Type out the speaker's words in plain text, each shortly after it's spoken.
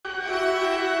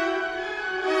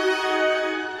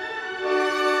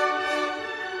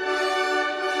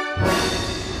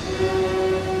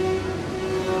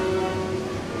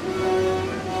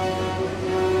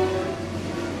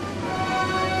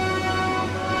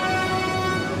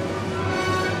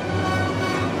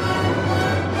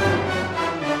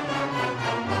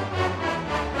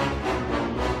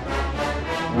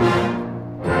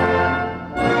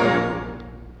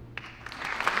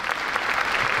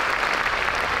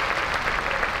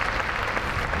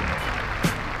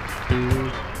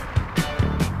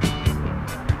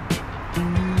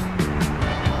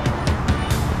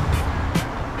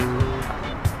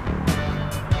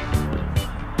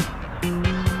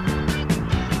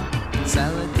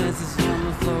Salad dances on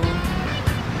the floor.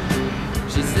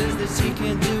 She says that she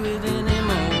can't do it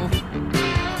anymore.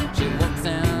 She walks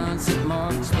down St.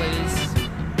 Mark's Place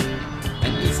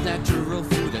and eats natural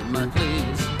food at my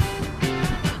place.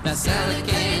 Now Sally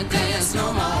can't dance no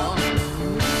more.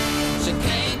 She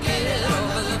can't get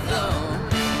over the floor.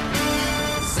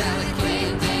 Sally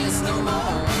can't dance no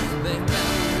more. They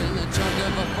found her in the trunk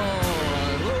of a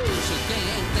Ford. Oh, she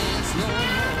can't dance no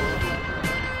more.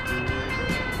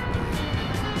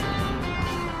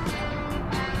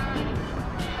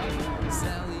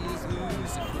 Sally is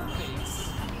losing her pace.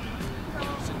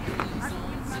 She brings on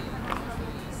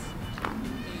face.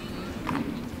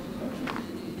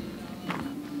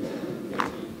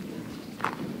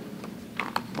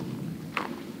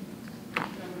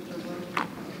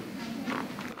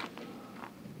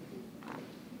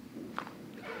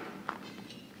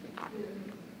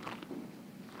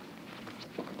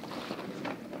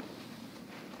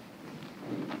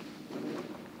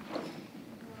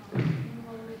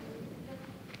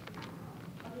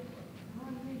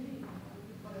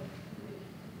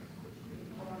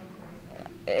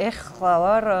 ეხლა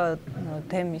ვარ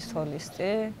demi-soloist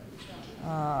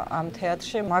ამ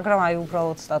თეატრში, მაგრამ აი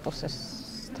უბრალოდ სტატუსის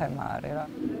თემა არის რა.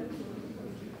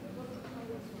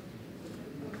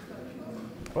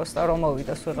 Просто რომ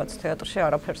მოვიდეს ვიღაც თეატრში,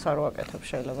 არაფერს არ ვაკეთებ,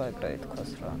 შეიძლება ეგრე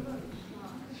ითქვას რა.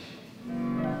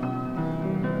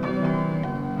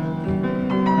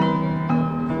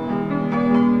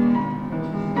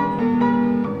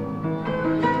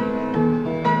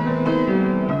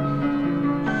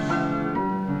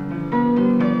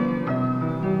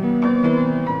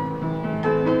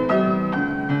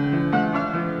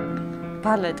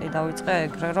 ბალეტი დავიწყე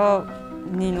ეგრე, რომ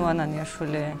ნინო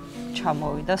ანანიაშვილი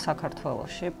ჩამოვიდა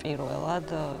საქართველოში პირველად,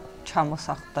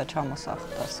 ჩამოსახლდა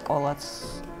სკოლაც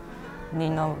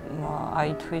ნინო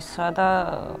აითვისა და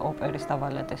ოპერის და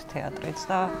ბალეტის თეატრიც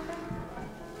და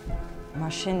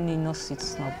მაშინ ნინოს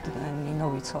ნინო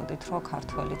ვიცოდით, რომ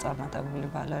ქართველი წარმატებული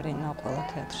ბალერინა ყველა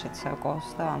თეატრში ცეკვავს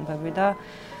და ამბები და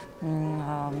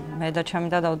მე და ჩემი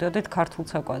და დავდიოდით ქართულ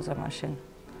ცეკვაზე მაშინ.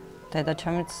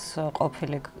 დედაჩემიც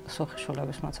ყოფილი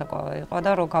სუხიშვილების მოცეკვავე იყო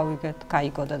და რო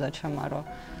გაიგო დედაჩემა, რომ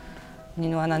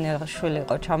ნინო ანანიაშვილი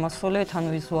იყო ჩამოსული,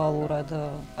 თან ვიზუალურად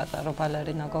პატარა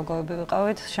ბალერინა გოგოები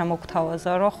ვიყავით,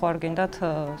 შემოგთავაზა, რომ ხوار გინდათ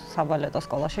საბალეტო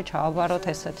სკოლაში ჩააბაროთ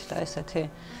ესეთი და ესეთი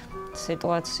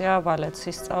სიტუაცია, ბალეტს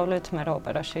ისწავლით, მე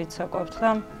ოპერაში იცეკვავთ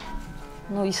და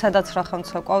ნუ ისედაც რახან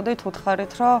ცეკვავდით,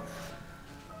 უთხარით, რომ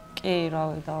კი,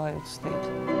 რავი, დავაიცდით.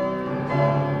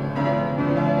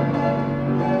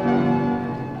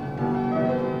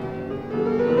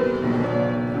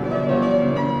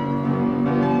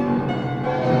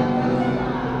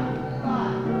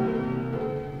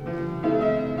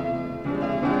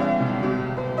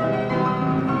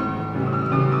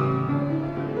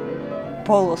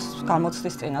 ბოლოს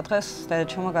გამოცდის წინა დღეს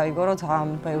დედაჩემმა გაიგო, რომ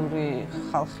ძალიან ბევრი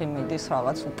ხალხი მიდის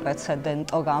რაღაც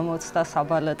უპრეცედენტო გამოცდა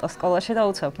საბალეტო სკოლაში და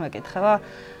უცებ მეკითხება.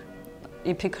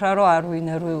 იფიქრა, რომ არ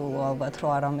ვინერვიულო ალბათ,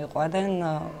 რომ არ ამიყვანენ,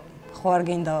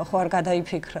 ხوار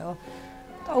გადაიფიქრეო.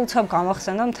 და უცებ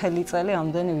გამახსენდა მთელი წელი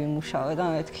ამდენი ვიმუშავე და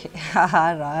მეთქი,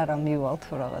 არა, მივალ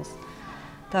თუ რაღაც.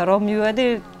 და რომ მივედი,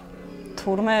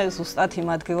 თურმე ზუსტად იმ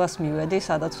ადგილას მივედი,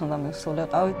 სადაც უნდა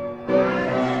მივსულიყავი.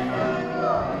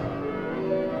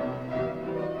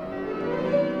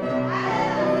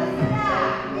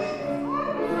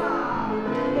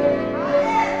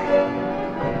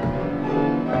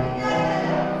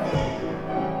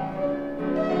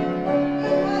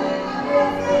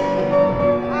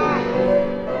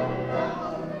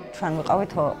 ჩვენ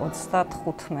ვიყავით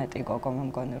 35 გოგო, მე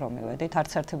მგონი რომ მივედით,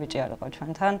 არც ერთი ბიჭი არ იყო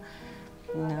ჩვენთან.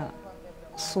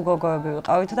 სულ გოგოები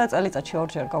ვიყავით და წელიწადში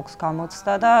ორჯერ გვაქვს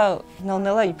გამოცდა და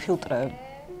ნელ-ნელა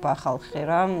იფილტრება ხალხი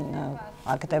რა.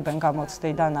 აგდებენ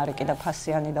გამოცდიდან, არის კიდე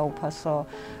ფასიანი და უფასო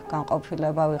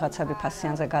განყოფილება, ვიღაცები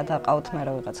ფასიანზე გადაყავთ,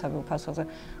 მერე ვიღაცები უფასოზე.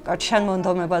 კარგი, შენ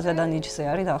მონდომებაზე და ნიჭზე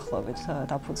არის დაახლოებით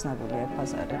დაფუძნებული ეგ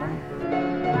ბაზარი რა.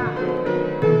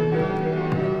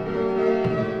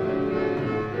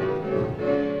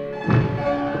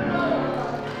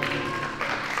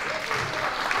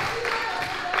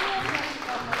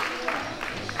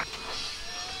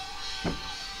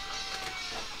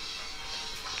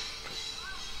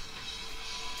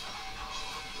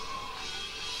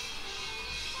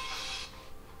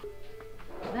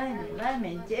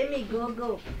 Demi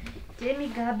gogo, demi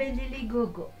gabelili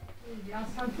gogo.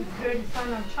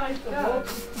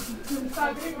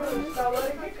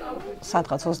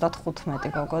 სადღაც 35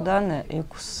 გოგოდან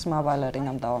 6-მა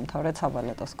ბალერინამ დავამთავრეთ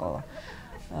საბალეტო სკოლა.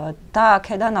 და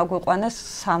აქედან აგვიყვანეს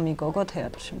 3 გოგო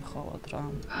თეატრში მხოლოდ რა.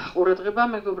 ყურადღება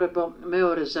მეგობრებო,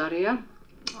 მეორე ზარია.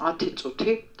 10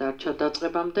 წუთი დარჩა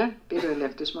დაწყებამდე. პირველი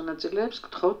აქტის მონაწილეებს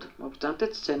გთხოვთ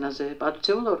მოგწანთეთ სცენაზე.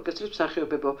 პატრიციულ ორკესტრის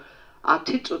მსახიობებო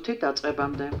 10 წუთი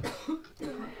დაწყებამდე.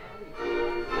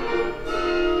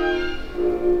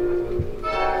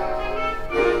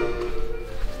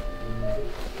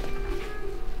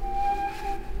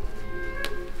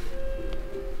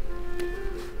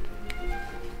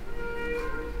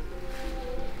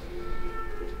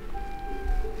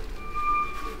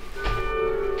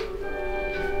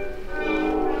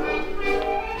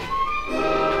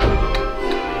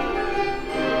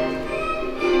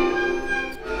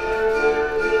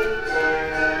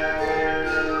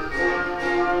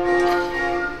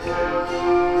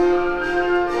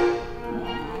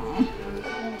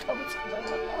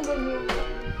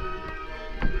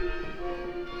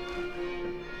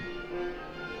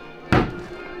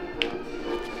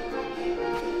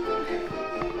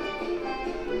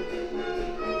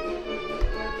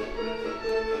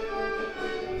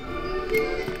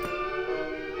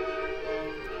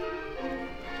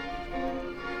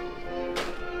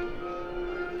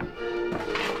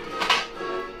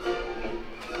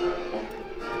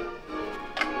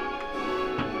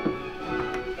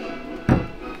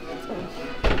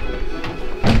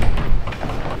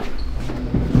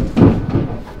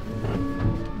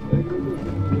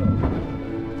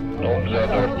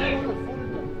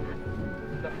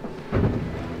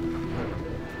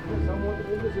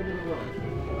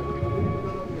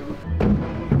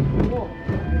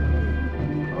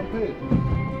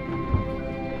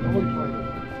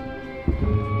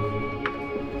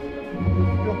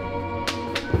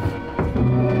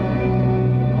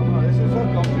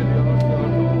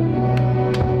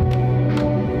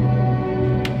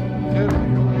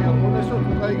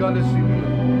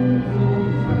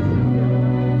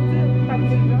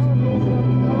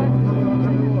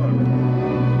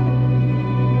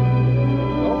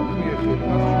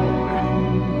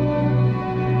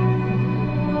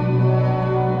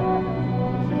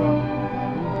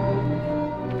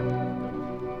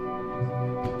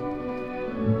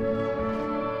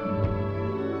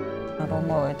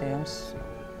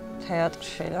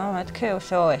 თეატრში და მეთქი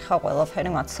ეხა ყველაფერი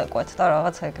მაცეკვეთ და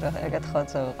რაღაც ეგეთ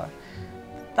ხოძე ვიყარ.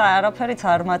 და არაფერიც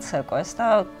არ მაცეკვეს და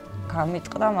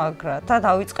გამიტყდა მაგრა და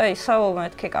დავიწყე ისევ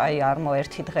მეთქი კაი არ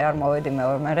ერთი დღე არ მოვედი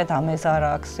მე დამეზარა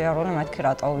აქსიარული მეთქი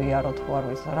რატო ვიარო თუ არ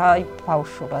ვიზა რა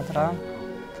ბავშვურად რა.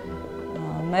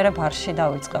 მე ბარში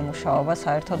დავიწყე მუშაობა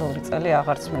საერთოდ 2 წელი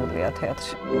აღარც მივდია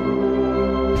თეატრში.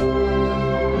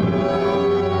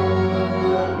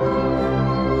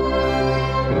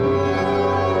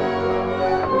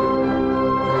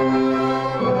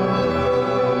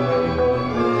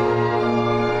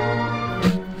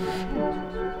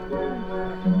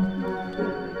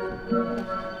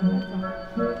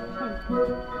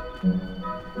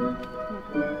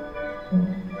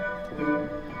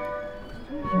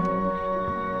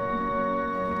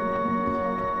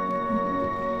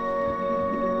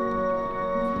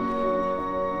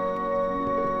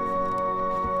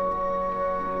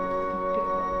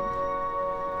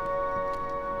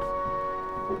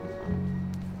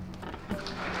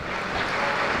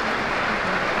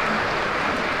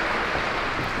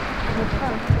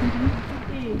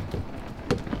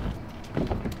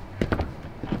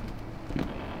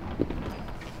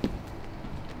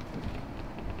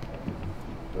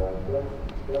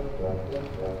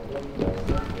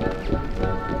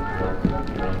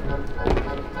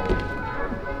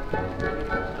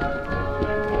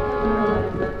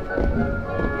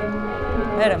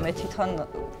 მე თვითონ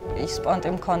ის პონტი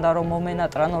მქონდა რომ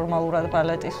მომენატრა ნორმალურად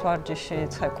ბალეტის ვარჯიში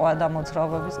ცეკვა და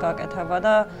მოძრაობების გაკეთება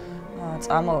და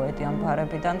წამოვედი ამ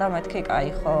ბარებიდან და მეთქი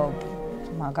კაი ხო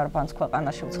მაგარ ბანს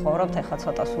ქვეყანაში ვცხოვრობთ ეხლა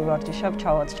ცოტა ვივარჯიშებ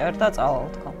ჩავაჭერ და წავალ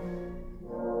თქო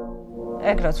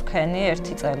ეგრეც ვქენი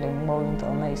 1 წელი მოვინდო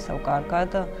მე ისევ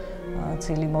კარგად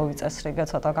ძილი მოვიწესრიგე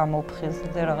ცოტა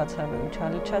გამოვფხიზლდე რაღაცები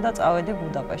ვიჩალიჩა და წავედი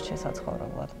ბუდაპეშტში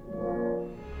საცხოვრებლად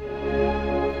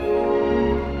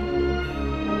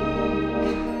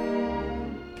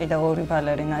კიდე 2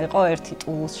 ბალერინა იყო, ერთი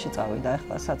ტულუსში წავიდა,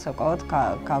 ეხლა საცეკვავად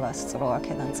გავასწრო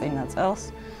აქედან წინა წელს.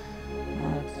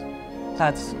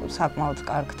 რაც საკმაოდ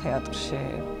კარგ თეატრში,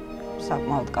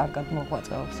 საკმაოდ კარგად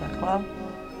მოღვაწეობს ეხლა.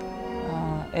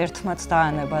 ერთმაც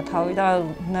დაანება თავი და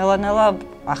ნელა-ნელა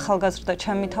ახალგაზრდა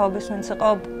ჩემი თაობის ვინც იყო,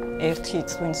 ერთი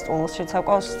ვინც ტულუსში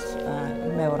ცეკვავს,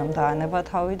 მეორემ დაანება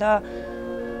თავი და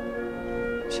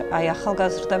აი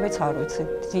ახალგაზრდებიც არ ვიცი,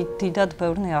 დიდად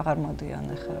ბევრი აღარ მოდიან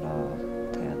ეხლა რა.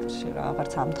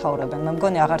 აღარც ამთავრებენ, მე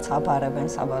მგონი აღარც აბარებენ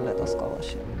საბალეტო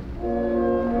სკოლაში.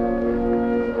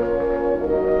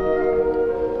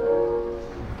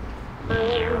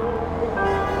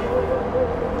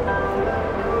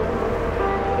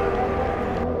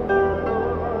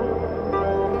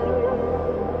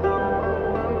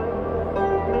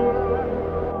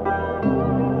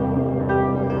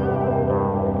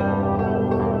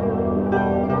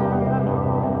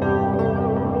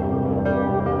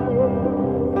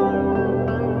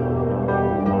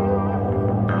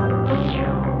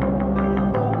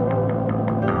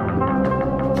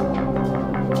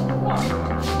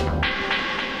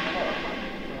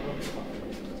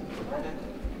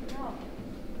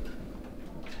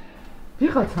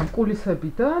 ვიღაცამ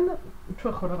კულისებიდან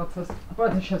ჩვენ ხო რაღაცას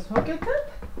პადიშას ვაკეთებ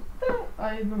და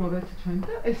აი მომავეთი ჩვენ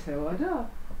და ესევა რა.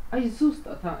 აი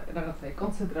ზუსტად რაღაცა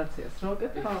კონცენტრაციას რა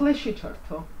ვაკეთებ, ფლეში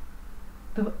ჩართო.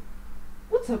 და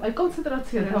უცებ აი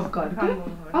კონცენტრაცია დავკარგე.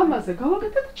 ამაზე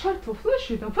გავაკეთებ ჩართო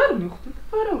ფლეში და ვერ მივხვდით.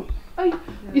 არა. აი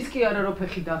ის კი არა რომ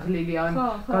ფეხი დაღლილი ან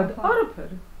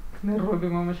არაფერი. ნერვები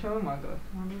მომაშავა მაგრად.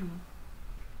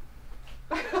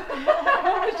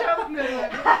 მომაშავა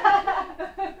ნერვები.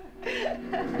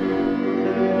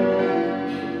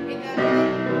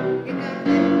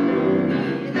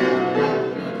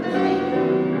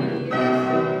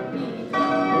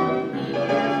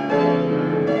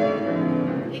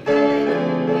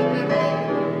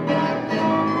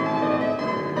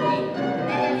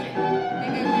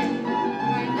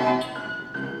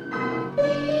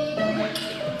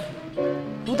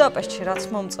 ბუდაპეშტში რაც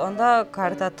მომწონდა,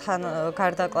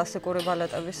 გარდა კლასიკური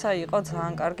ბალეტებისა, იყო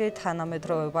ძალიან კარგი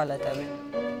თანამედროვე ბალეტები.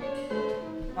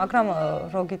 მაგრამ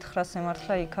რო გითხრა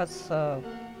სიმართლე, იქაც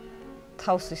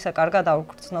თავს ისე კარგად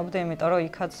ავგრძნობდი, იმიტომ რომ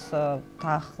იქაც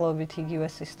დაახლოებით იგივე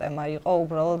სისტემა იყო,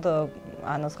 უბრალოდ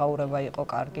ანაზღაურება იყო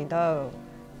კარგი და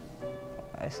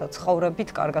ესა ცხოვრებით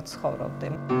კარგად ცხოვრობდი.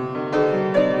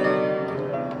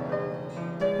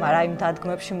 მაგრამ იმ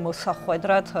დადგმებში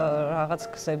მოსახვედრად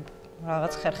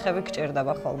რაღაც ხერხები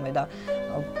გჭირდება ხოლმე და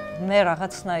მე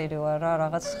რაღაცნაირი ვარ რა,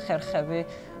 რაღაც ხერხები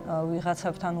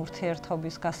ვიღაცებთან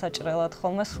ურთიერთობის გასაჭრელად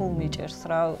ხოლმე სულ მიჭირს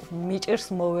რა,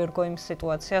 მიჭირს მოვერგო იმ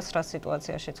სიტუაციას, რა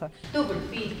სიტუაციაშიც ვარ. Double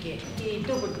picche, e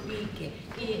double picche,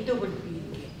 e double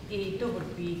picche, e double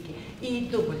picche, e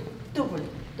double,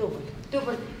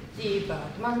 и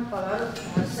Batman поворот,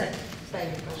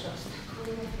 ставим, пожалуйста.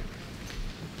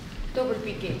 Double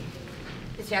picche,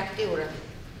 ეს აქტიურად.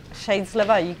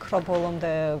 შეიძლება იქ რო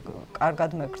ბოლომდე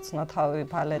კარგად მეგრძნო თავი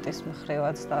ბალეტის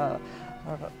მხრივაც და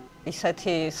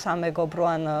ისეთი სამეგობრო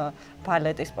ან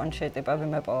ბალეტის პონჩი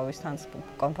ტიპები მეპოვა ვისთან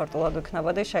კომფორტულად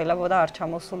ვიქნებოდი, შეიძლება და არ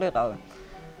ჩამოსულიყავი.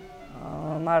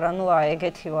 მაგრამ ნუ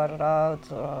ეგეთი ვარ რა,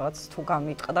 რაღაც თუ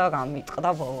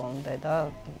გამიტყდა ბოლომდე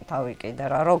და დავიკიდე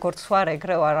რა. როგორც ვარ,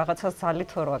 ეგრე ვარ, რაღაცას ძალით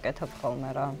ვერ ვაკეთებ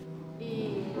ხოლმე რა.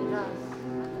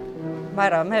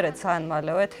 მაგრამ მე ძალიან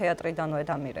მალევე თეატრიდანვე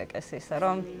დამირეკეს ისე,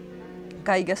 რომ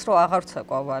გაიგეს, რომ აღარ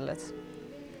ცეკვავ ბალეტს.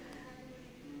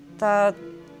 და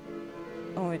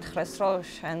ვითხრეს, რომ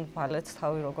შენ ბალეტს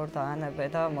თავი როგორ დაანებე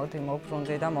და მოდი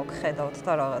მოგბრუნდი და მოგხედავთ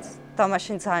და რაღაც. და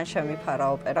მაშინ ძალიან შემიფარა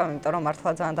ოპერა, იმიტომ რომ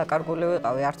მართლა ძალიან დაკარგული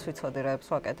ვიყავი, არც ვიცოდი რაებს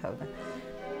ვაკეთებდი.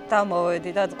 და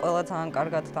მოვედი და ყველა ძალიან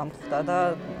კარგად დამხვდა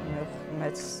და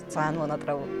მეც ძალიან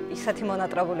ისეთი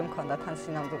მონატრებული მქონდა თან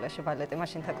სინამდვილეში ბალეტი,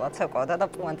 მაშინ თეკლად ცეკვავდა და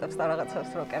პუანტებს და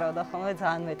რაღაცებს რო კერავდა ხოლმე,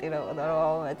 ძალიან მეტირებოდა,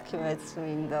 რომ მეთქი მეც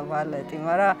მინდა ბალეტი,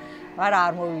 მაგრამ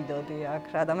არ მოვიდოდი აქ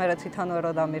რა და მე თვითონვე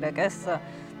რო დამირეკეს,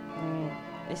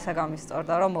 ისე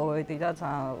გამისწორდა, რომ მოვედი და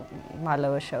ძალიან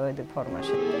მალევე შევედი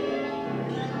ფორმაში.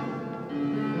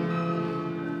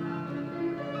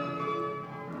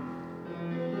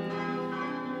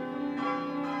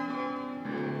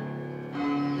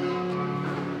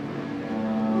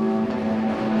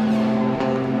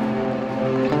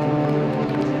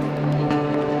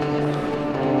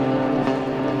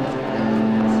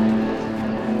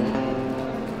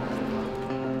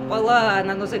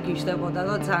 ანანოზე გიждდებოდა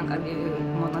და ძალიან კარგი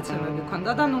მონაცემები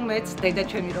ქონდა და ნუ მეც დედა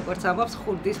ჩემი როგორც ამბობს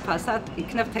ხურდის ფასად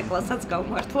იქნებ თეკლასაც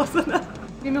გავმართლოს და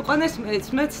მიმიყვანეს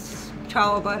მეც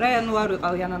ჩავაბარე, ანუ არ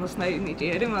ვიყავი ანანოსნაირი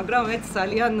ნიჭიერი, მაგრამ მეც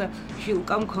ძალიან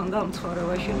ჟილკა მქონდა ამ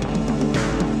ცხოვრებაში.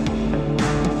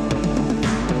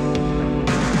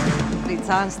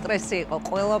 ძალიან სტრესი იყო,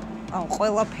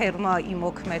 ყველა ფერმა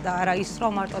იმოქმედა, არა ის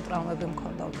რომ მარტო ტრავმები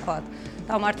მქონდა ვთქვათ.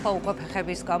 და მართლა უკვე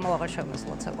ფეხების გამო აღარ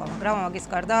შემეძლო ცეკვა, მაგრამ მაგის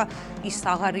გარდა ის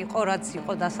აღარ იყო, რაც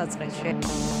იყო დასაწყისში.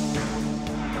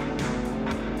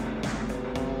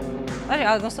 აი,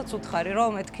 აღმოსაც უთხარი, რომ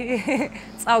მეთქი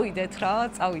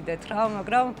წავიდეთ რა,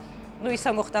 მაგრამ ნუ ისე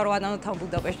მოხდა, რომ ანანოთან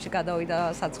ბუდაპეშტში გადავიდა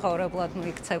საცხოვრებლად, ნუ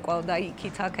იქ ცეკვავდა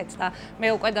იქით აქეთ და მე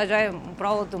უკვე დაჟე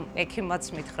უბრალოდ ექიმაც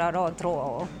მითხრა, რომ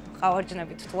დროაო.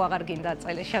 ყავარჯნებით თუ აღარ გინდა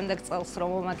წელი, შემდეგ წელს რომ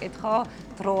მომაკითხო,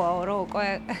 დროაო, რომ უკვე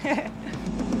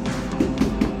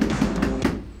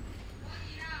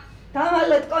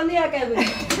დავალეთ კონიაკები.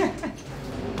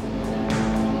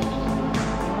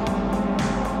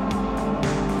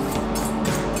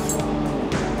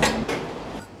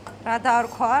 რა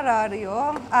დაარქვა რა არისო?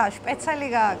 შპეცელი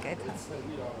გააკეთა.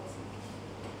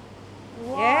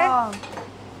 ვაა.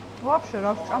 ვაფშე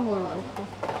რა ჩამოიღო.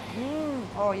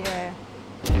 ოიე.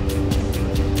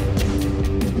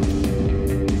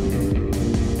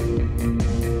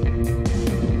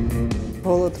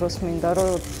 ბოლო დროს მინდა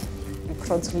რომ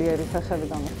უფრო ძლიერი ფეხები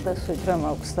გამიხდეს, ვიდრე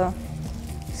მაქვს და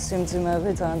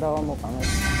სიმძიმეები ძალიან დავამოყანეთ.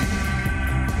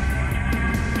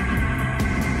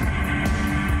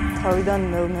 თავიდან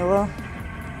ნელ-ნელა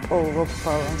პოულობ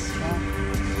ბალანსს რა.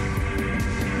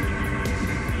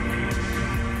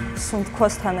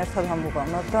 სუნთქვასთან ერთად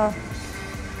ამოვამებ და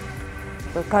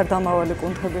გარდამავალი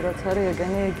კუნთები რაც არის,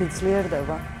 ეგენი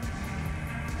გიძლიერდება.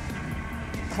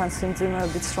 თან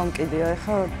სიმძიმეებიც რომ კიდია,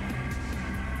 ეხლა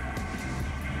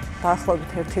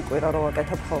დაახლოებით 1 კვირა რო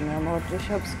ვაკეთებ ხოლმე ამ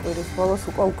ვარჯიშებს, კვირის ბოლოს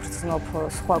უკვე უგრძნობ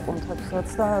სხვა კუნთებსაც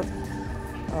და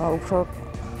უფრო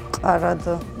ყარად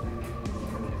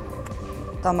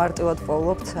და მარტივად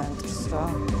პოულობ ცენტრს რა.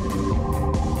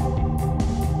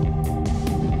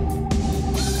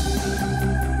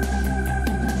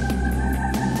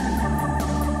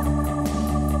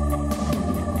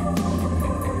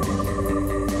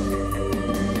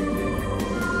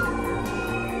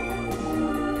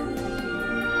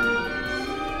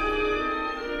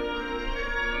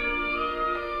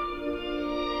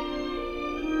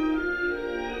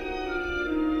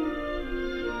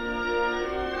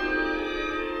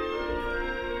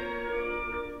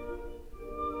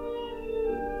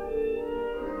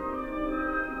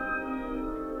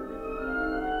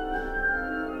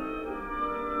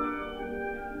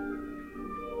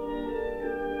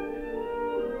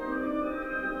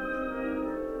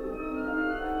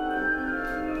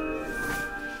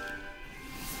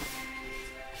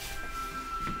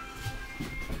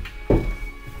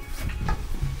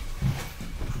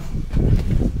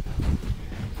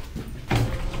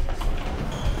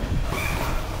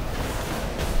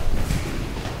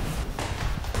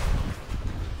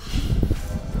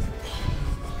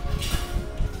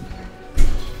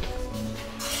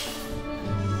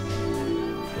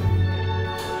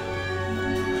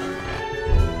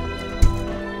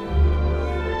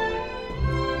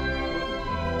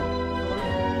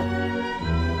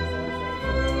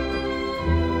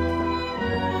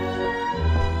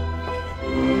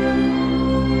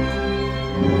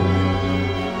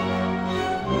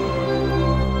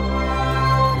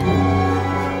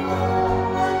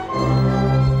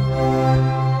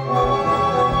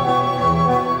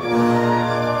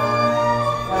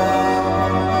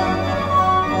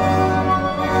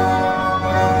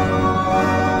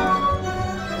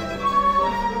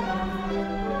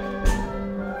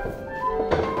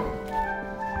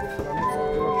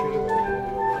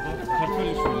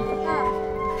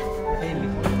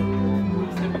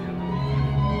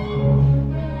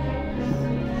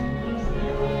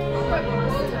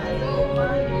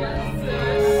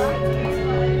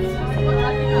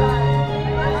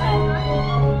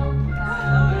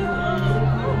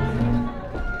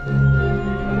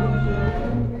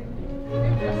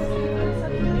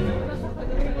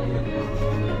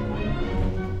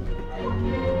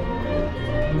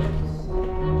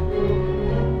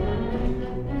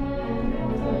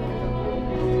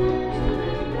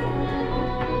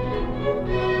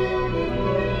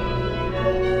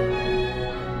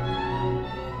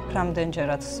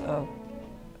 რამდენჯერაც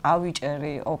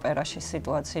ავიჭერი ოპერაში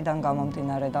სიტუაციიდან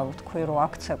გამომდინარე და ვთქვი, რომ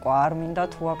აქ ცეკვა არ მინდა,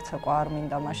 თუ აქ ცეკვა არ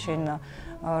მინდა, მაშინ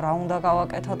რა უნდა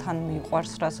გავაკეთო, თან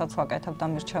მიყვარს, რასაც ვაკეთებ და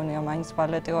მირჩევნია მაინც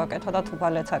ბალეტი ვაკეთო და თუ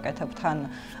ბალეტს აკეთებ, თან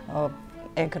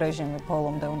ეგ რეჟიმი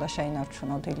ბოლომდე უნდა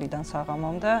შეინარჩუნო დილიდან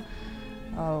საღამომდე.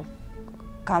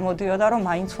 გამოდიოდა, რომ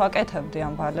მაინც ვაკეთებდი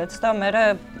ამ ბალეტს და მე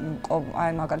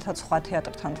აი მაგალითად სხვა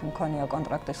თეატრთან თუ მქონია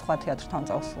კონტრაქტი, სხვა თეატრთან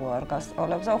წავსულ არ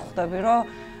გასწავლებზე, ხვდები, რომ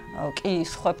კი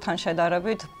სხვებთან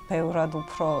შედარებით ბევრად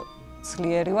უფრო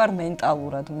ძლიერი ვარ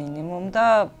მენტალურად მინიმუმ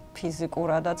და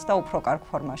ფიზიკურადაც და უფრო კარგ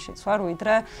ფორმაშიც ვარ,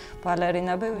 ვიდრე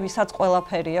ბალერინები, ვისაც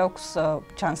ყველაფერი აქვს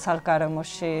ჯანსაღ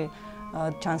გარემოში,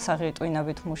 ჯანსაღი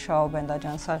ტვინებით მუშაობენ და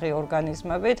ჯანსაღი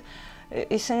ორგანიზმებით.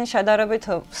 ისინი შედარებით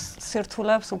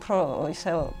სირთულეებს უფრო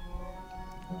ისე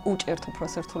უჭერთ უფრო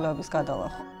სირთულეების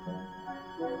გადალახვა.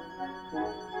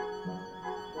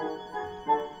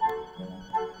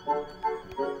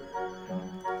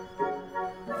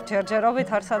 ჯერჯერობით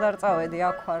არსად არ წავედი,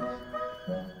 აქ ვარ.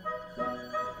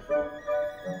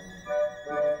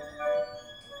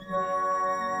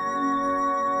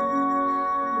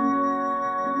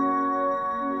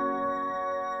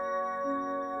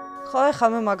 ხო, ეხლა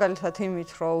მე მაგალითად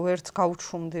იმით, რომ ვერც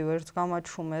გავჩუმდი, ვერც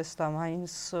გამაჩუმეს და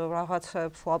მაინც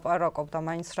რაღაცებს ვაპარაკობ და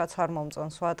მაინც რაც არ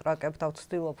მომწონს ვატრაკებ და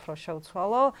ვცდილობ, რომ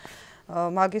შევცვალო,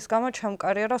 მაგის გამო ჩემ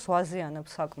კარიერას ვაზიანებ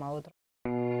საკმაოდ.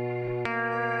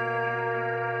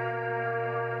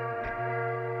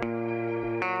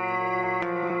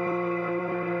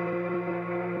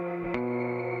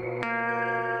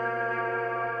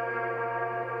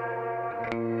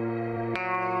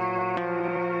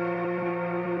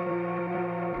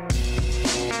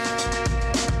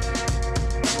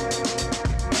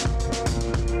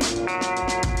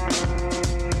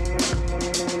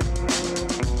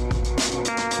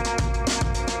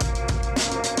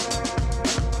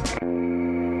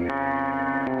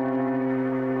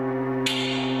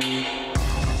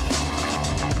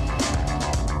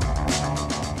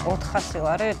 400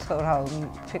 ლარით რა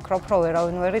ფიქრობ რომ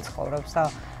ვერავინ ვერ იცხოვრებს და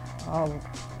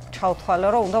ჩავთვალე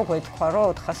რომ უნდა გვეთქვა რომ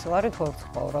 400 ლარით ვერ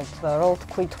ვცხოვრობთ და რო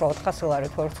ვთქვით რომ 400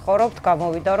 ლარით ვერ ვცხოვრობთ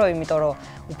გამოვიდა რომ იმიტომ რომ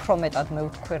უფრო მეტად მე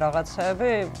ვთქვი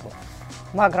რაღაცეები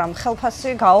მაგრამ ხელფასი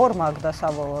გაორმაგდა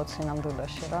საბოლოოდ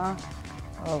სინამდვილეში რა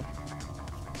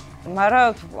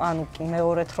მაგრამ ანუ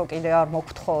მეორედ რო კიდე არ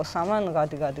მოგთხოვო სამან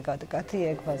გადი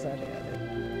ეგ ბაზარი არის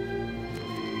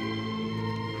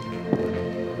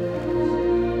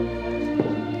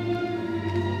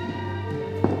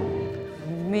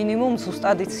მინიმუმ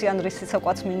ზუსტად იციან რისი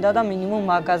ცეკვაც მინდა და მინიმუმ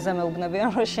მაგაზე მეუბნებიან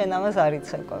რომ შენ ამას არ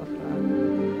იცეკვებ რა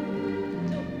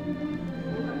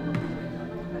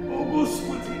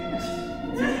Господи,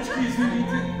 девочки,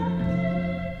 извините.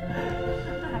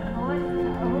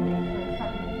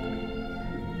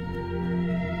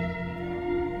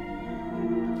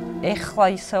 ეხლა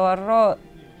ისე ვარ რომ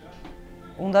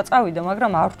უნდა წავიდე,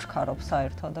 მაგრამ არ ვჩქარობ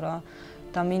საერთოდ რა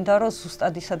და მინდა რომ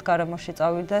ზუსტად ისეთ გარემოში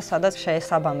წავიდე, სადაც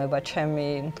შეესაბამება ჩემი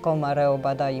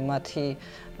მდგომარეობა და იმათი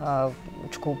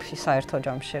ჯგუფი საერთო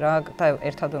ჯამში რა და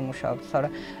ერთად ვემუშავებთ,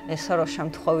 მაგრამ ესა რომ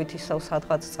შემთხვევით ისევ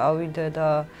სადღაც წავიდე და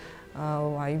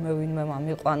აი მე ვინმე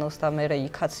მამიყვანოს და მე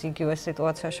იქაც იგივე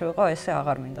სიტუაციაში ვიყო, ესე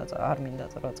არ მინდა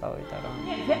რომ წავიდე რა.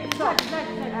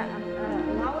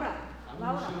 Laura.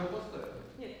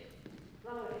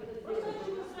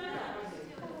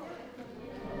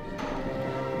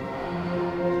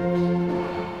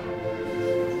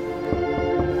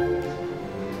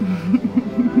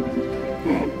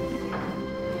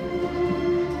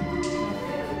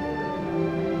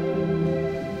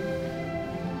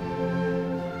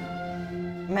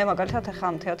 მე მაგალითად ახლა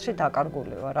ამ თეატრში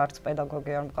დაკარგული ვარ, არც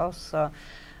პედაგოგი არ მყავს,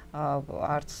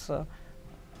 არც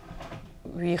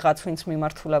ვიღაც ვინც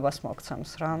მიმართულებას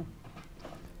მოგცემს რა.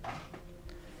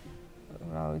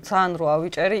 ძალიან რო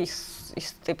ავიჭერი ის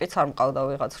ტიპიც არ მყავდა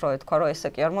ვიღაც რო ეთქვა რომ ესე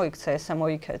კი არ მოიქცე, ესე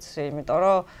მოიქეცი, იმიტომ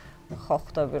რომ ხო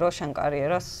ხვდები რომ შენ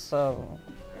კარიერას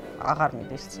აღარ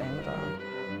მიდის წინ რა.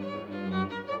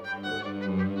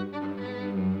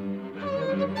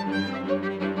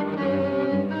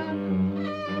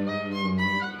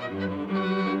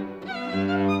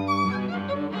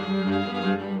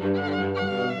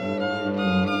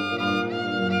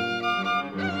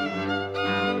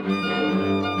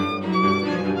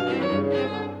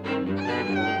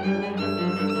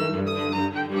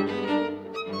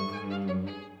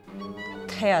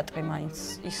 თეატრი მაინც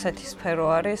ისეთი სფერო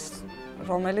არის,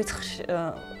 რომელიც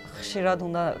ხშირად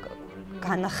უნდა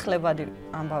განახლებადი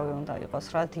ამბავი უნდა იყოს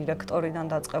რა, დირექტორიდან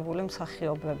დაწყებული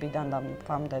მსახიობებიდან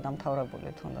დამთავრებული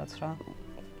თუნდაც რა.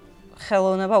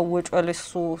 ხელოვნება უეჭველი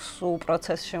სულ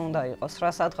პროცესში უნდა იყოს რა,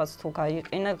 სადღაც თუ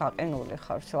გაიყინე, გაყინული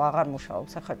ხარ, всё აღარ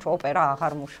მუშაობს, ახლა ოპერა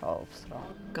აღარ მუშაობს რა.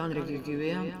 განრიგი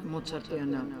იგივეა,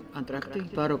 მოცარტიანა ანტრაქტი,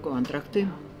 ბაროკო ანტრაქტი,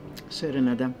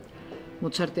 სერენადა.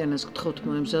 მოცარტიანას გთხოვთ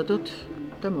მოემზადოთ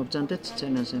და მობრძანდეთ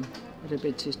სცენაზე.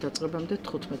 რეპეტიციის დაწყებამდე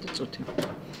 15 წუთი.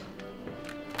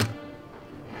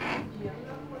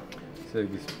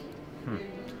 სერგის.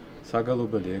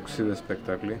 საგალობელი 6-ვე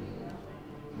სპექტაკლი.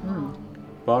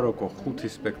 ბაროკო 5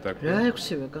 სპექტაკლი. რა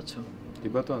 6-ვე კაცო? კი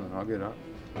ბატონო, აგერა.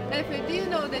 Pepe, do you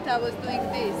know that I was doing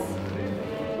this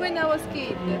when I was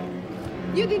kid?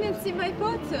 You didn't see my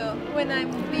photo when I'm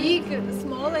big,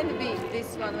 small and big.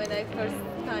 This one when I first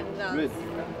time danced. Really?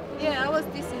 Yeah, I was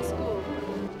this in school.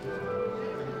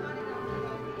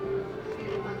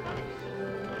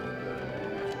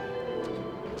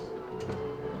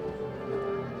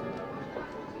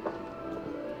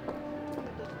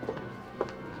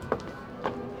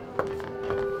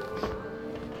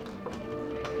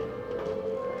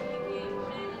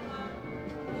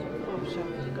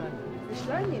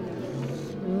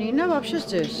 Nina вообще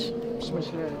здесь. В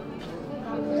смысле?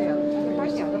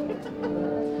 Понятно.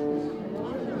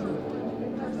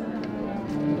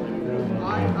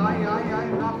 Ай,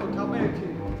 ნახოთ ამერიკი.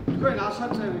 თქვენ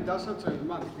ასაწევი, დასაწევი,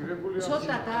 მაგ რეგულირებული.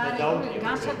 ცოტა დაარეგულირებული,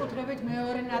 განსაკუთრებით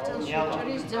მეორე ნაწილში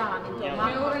ჭრის ძალიან, იმიტომ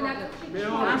მეორე ნაწილში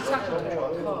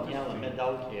განსაკუთრებით, ხო. მე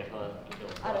დავკი ახლა.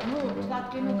 არა, ნუ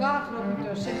თქვათ ნუ გაახრობ,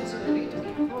 იმიტომ სექციები,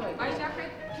 ხო? აი, სახე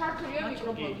ჩართულია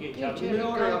მიკროფონი.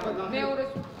 მეორე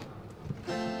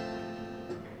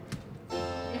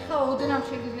ეხლა ოდნავ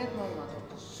შეგიძლიათ მოვმატოთ,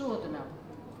 სულ ოდნავ.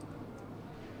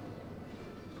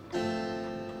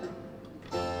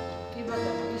 კი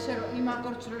ბატონო, ისე რომ იმ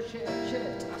აკორდს რო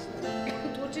შევეწყას.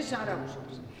 ტუცის არ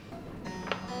აუშავს.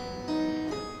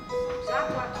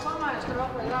 საკვად ხომა ეს რო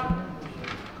ყველა.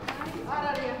 არ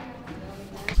არის.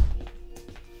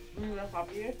 ნუ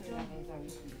პაპიერ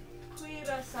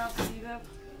ხვირა საფირა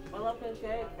ყველაფერს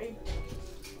გაიყი.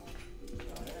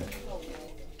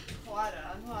 ხო არა,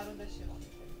 ანუ არ უნდა შეხვდეთ.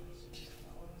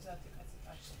 50 კაცი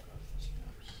კარში.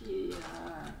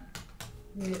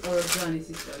 ორგანის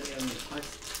ისტორია მიყვარს.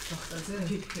 ახსაზე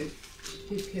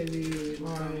ფიფქები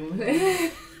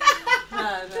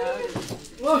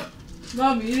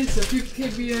მამი ისე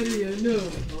ფიფქები არიანო.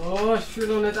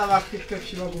 შვილონა დავარ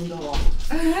ფიფქებში მაგუნდავა.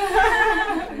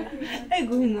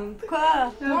 ეგუნა თქვა?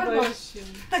 მამაში.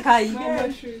 და გაიგე.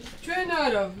 ჩვენ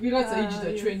არა, ვიღაცა იჯდა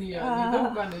ჩვენიანი და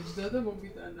უკან ეჯდა და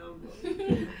მომიტანა.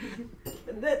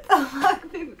 და დავარ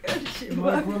ფიფქებში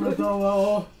მაგუნდავა.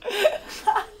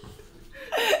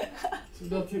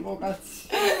 Doti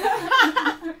pokaci.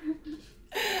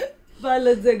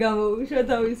 ბალეტზე გამოვუშვა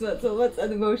თავის მაცობა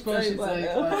წადი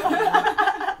მოვშწაიყარა.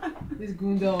 ის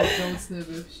გუნდაობს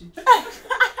დაუცნებებში.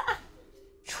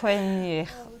 ჩვენი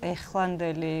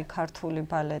ეხლანდელი ქართული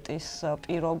ბალეტის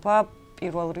პირობა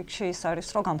პირველ რიგში ის არის,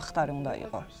 რომ გამხდარი უნდა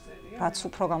იყოს. რაც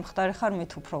უფრო გამხდარი ხარ,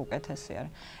 მით უფრო უკეთესი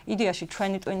არის. იდეაში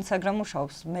ჩვენი ტვინცეგრა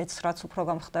მუშაობს, მეც რაც უფრო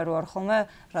გამხდარი ვარ ხოლმე,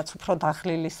 რაც უფრო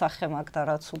დაღლილი სახე მაქვს და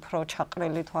რაც უფრო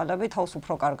ჩაყრილი თვალები, თავს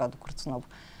უფრო კარგად გრძნობ.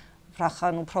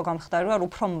 რახან უფრო გამხდარი ვარ,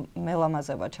 უფრო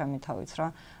მელამაზება ჩემი თავიც რა.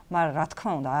 მაგრამ რა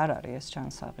თქმა უნდა, არ არის ეს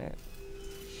ჩანსაღი.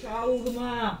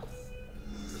 შაურმა.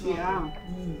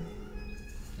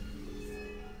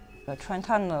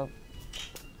 ჩვენთან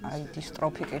აი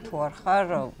დისტროფიკი თუ არ ხარ,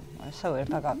 ესე ვერ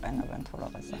დაგაყენებენ თუ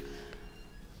რაღაცა.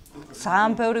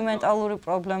 ძალიან ბევრი მენტალური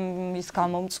პრობლემის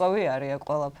გამომწვევი არის ეს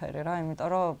ყველაფერი რა, იმიტომ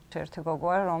რომ ერთი გოგო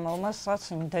არის, რომელმასაც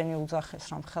იმდენი უძახეს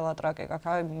რა მხელა ტრაკი გაქვს,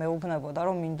 აი მეუბნებოდა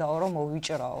რომ მინდაო რომ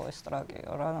მოვიჭრაო ეს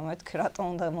ტრაკიო რა, მეთქი რატომ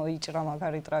უნდა მოიჭრა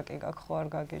მაგარი ტრაკი გაქვს, ხო არ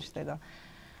გაგიჟდე და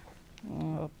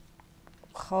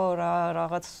ხო რა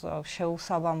რაღაც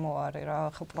შეუსაბამო არის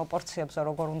რა, ხო პროპორციებზე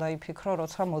როგორ უნდა იფიქრო,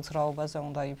 როცა მოძრაობაზე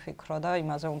უნდა იფიქრო და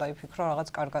იმაზე უნდა იფიქრო რაღაც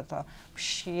კარგად და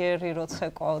მშიერი რო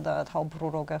ცეკვავ და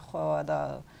თავბრურო გეხვევა და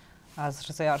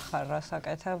აზრზე არ ხარ რა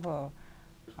საკეთებ,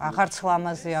 აღარც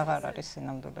ლამაზი აღარ არის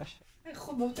სინამდვილეში. აი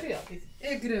ხო მოტრიალით,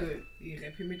 ეგრევე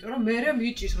იღებ, იმიტომ რომ მე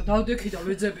მიჭის რა დავდექი და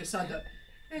ვეძებე სადაც.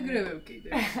 ეგრევე ვკიდე.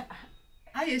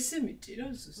 აი ესე მიჭირო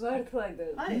ზუსტად.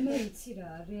 აი მე ვიცი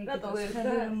რა, რეაგირებს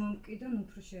ხელი მომკიდონ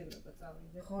უფრო შეიძლება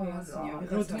წავიდე. ხო, აზია,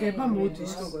 რო დგება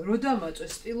მოდის როგორ, რო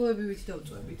დამაწვეს სტილოები ვით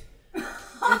დავწვევით.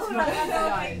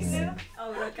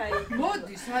 აურა кай.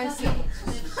 მოდის, აი ესე.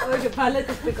 ოღონდ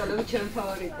ბალეტის პრიკოლები ჩემი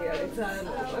ფავორიტი არის, ძალიან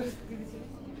უყვარს.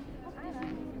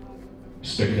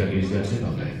 სპექტაკლის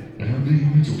გასწრებამდე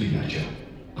რამდენიმე წუთი დარჩა.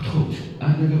 გთხოვთ,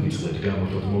 არ დაგავიწყდეთ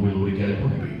გამორთოთ მობილური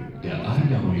ტელეფონები და არ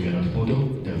გამოიყენოთ ფოტო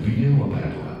და ვიდეო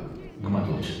აპარატურა.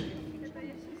 გმადლობთ.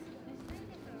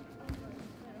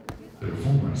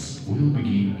 Performance will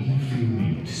begin in few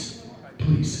minutes.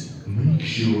 Please make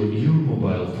sure your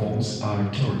mobile phones are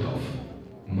turned off.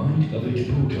 Mind that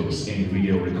photos and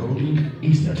video recording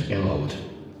is not allowed.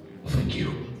 Thank you.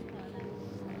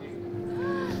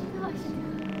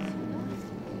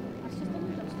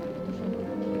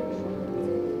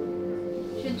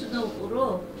 შენ თუ დაუყურო?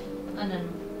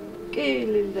 ანანო. კი,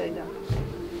 ლილდაიდა.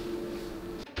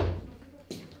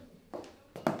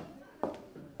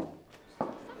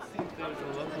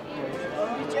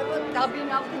 ბიჭებო,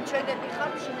 დაბინავდი ჩვენები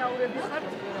ხარ, შინაურები ხარ?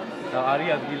 და არის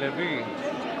ადგილები?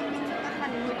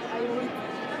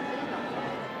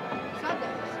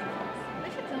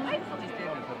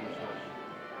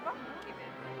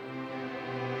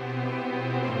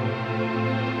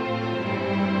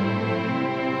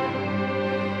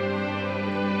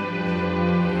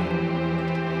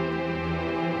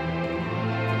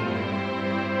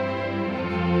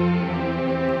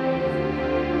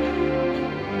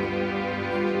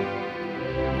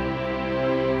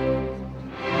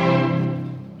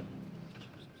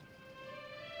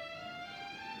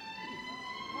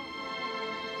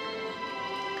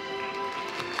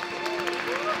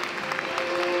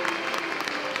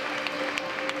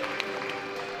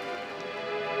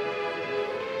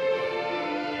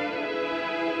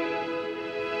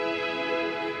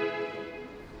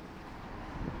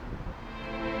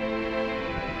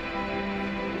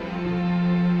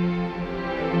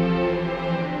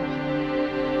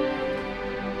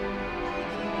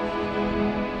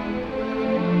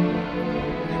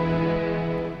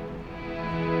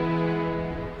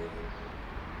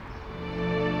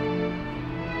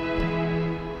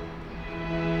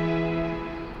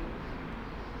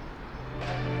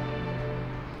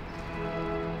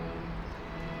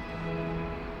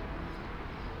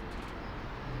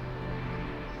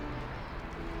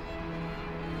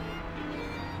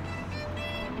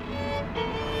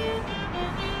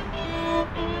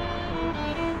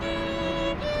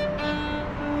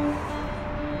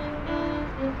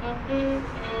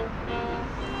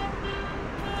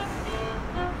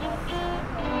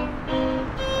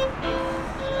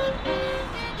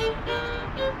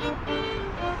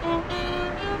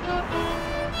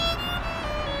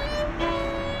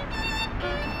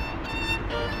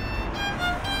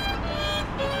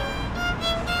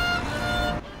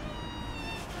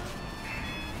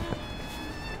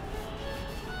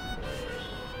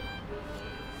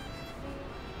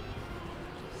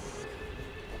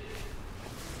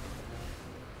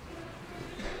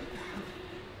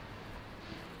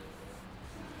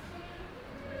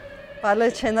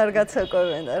 ბალეტს შენ არ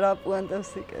გაცეკვევენ და რა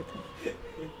პუანტებს იკეთებ.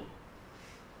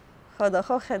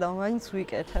 ხო, ხედავ, მაინც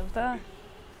ვიკეთებ და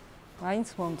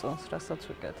მაინც მომწონს, რასაც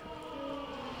ვიკეთებ.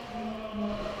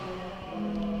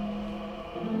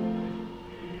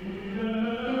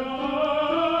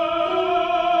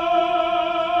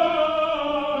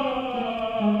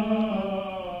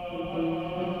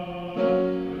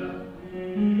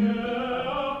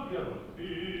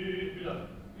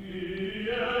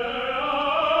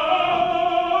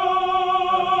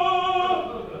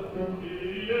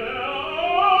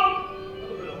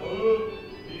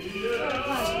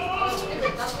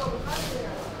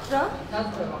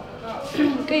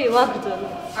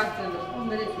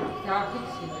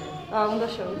 უნდა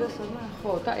შევიდეს ოდნა?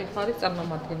 ხო, და ეხლა არის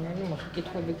წარმომადგენელი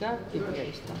მოკითხვები გაქვთ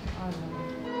დიპლომისთან.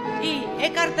 ი,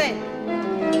 ეკარტე.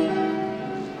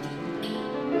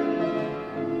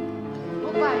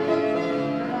 ოპა.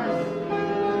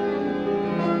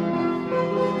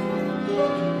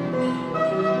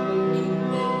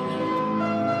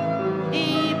 ი,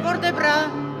 პორტებრა.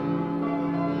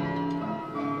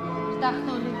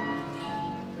 სტახტული.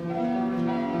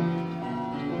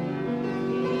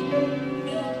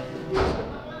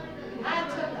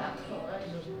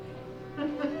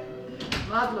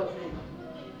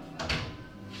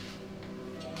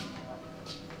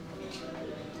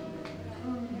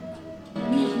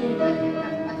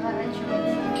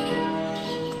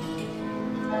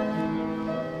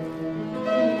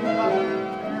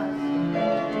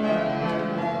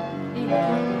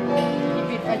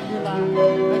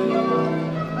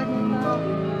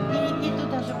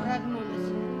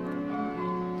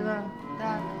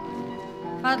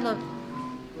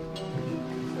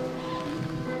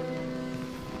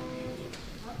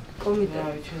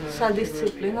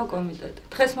 სადისციპლინო კომიტეტი.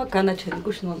 დღეს მაგ განაჩენი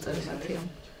გუშინ მომწერისათია.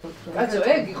 კაცო,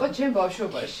 ეგ იყო ჩემ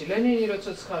ბავშვობაში. ლენინი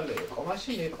როცა ცხალი იყო,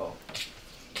 მაშინ იყო.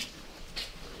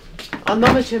 ან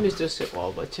მამა ჩემისთვის იყო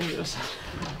ალბათ, ჩემი დროს.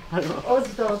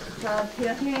 24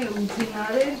 საათიანი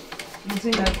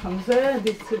უძინარ ხომზე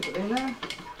დისციპლინა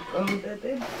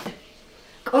კომიტეტი.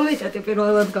 კომიტეტი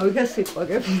პირველად გავიგე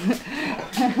სიტყვაგებ.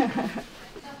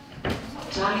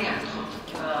 ძალიან ხო.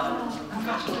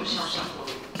 გასული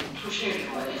სამსახური. თუ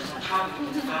შეიძლება ეხლა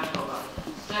ჩავიდეთ გართობა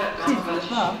და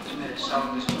გამოგაჩინოთ მე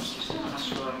საუბრის მოსის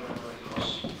ასუარი იყოს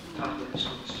თარგმნის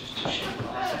კომისიის თუ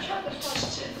შეიძლება ახლა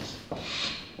სცენის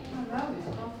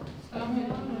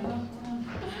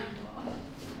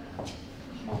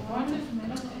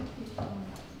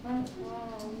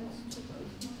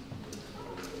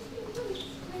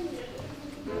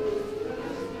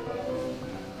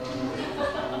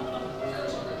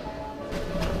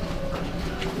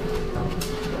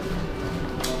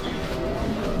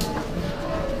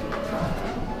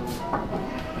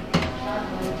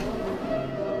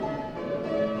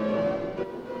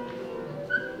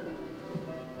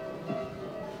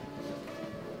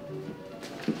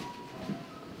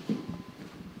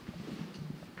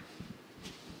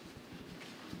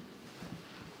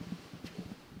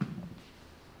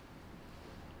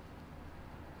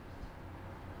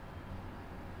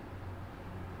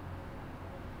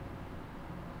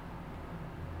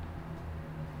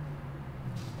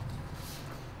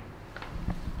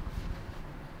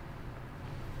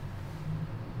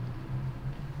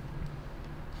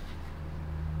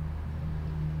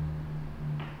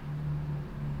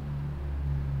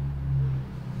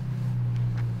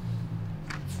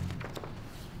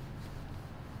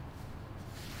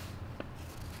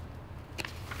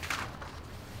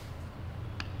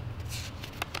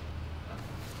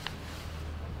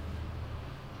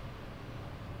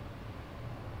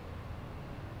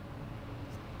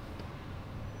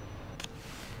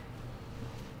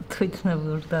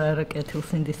თვითნებურ და არაკეთილ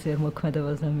სინდისიერ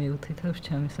მოქმედებაზე მიუთითებს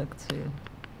ჩემი საქციელი.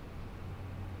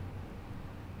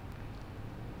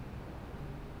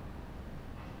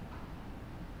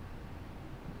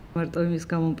 მარტო იმის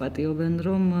გამო პატიობენ,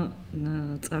 რომ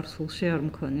წარსულში არ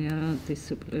მქონია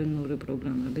დისციპლინური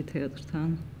პრობლემები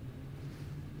თეატრთან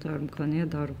და არ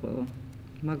მქონია დარღვევა.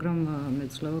 მაგრამ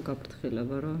მეძლევა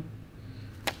გაფრთხილება, რომ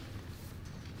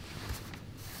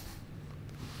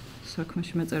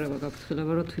საქმეში მეწერება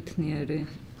გაფრთხილება, რომ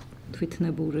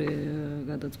თვითნებური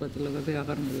გადაწყვეტილებები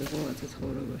აღარ მივიღო აწი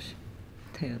ცხოვრებაში,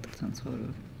 თეატრთან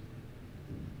ცხოვრებაში.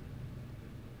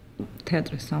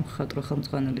 თეატრის სამხატვრო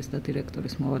ხელმძღვანელის და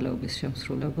დირექტორის მოვალეობის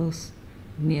შემსრულებელს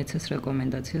მიეცეს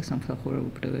რეკომენდაცია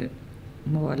სამსახურებრივი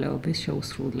მოვალეობის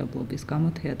შეუსრულებლობის გამო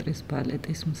თეატრის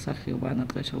ბალეტის მსახიობ ანანო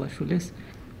ტყეშელაშვილის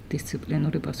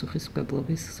დისციპლინური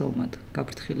პასუხისმგებლობის ზომად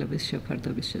გაფრთხილების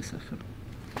შეფარდების შესახებ.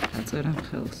 აწერა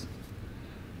ხელს.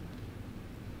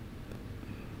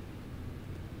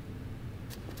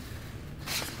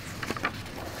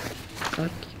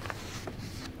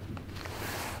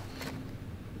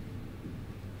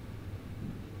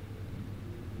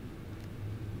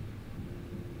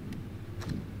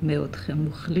 მეოთხე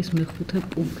მუხლის მეხუთე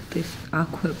პუნქტის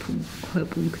აქვე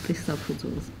პუნქტის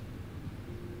საფუძველზე.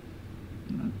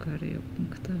 მაგარია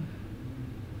პუნქტი.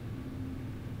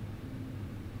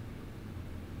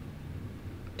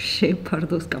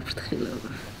 შეფარდოს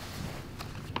გაფრთხილება.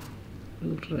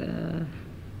 ურა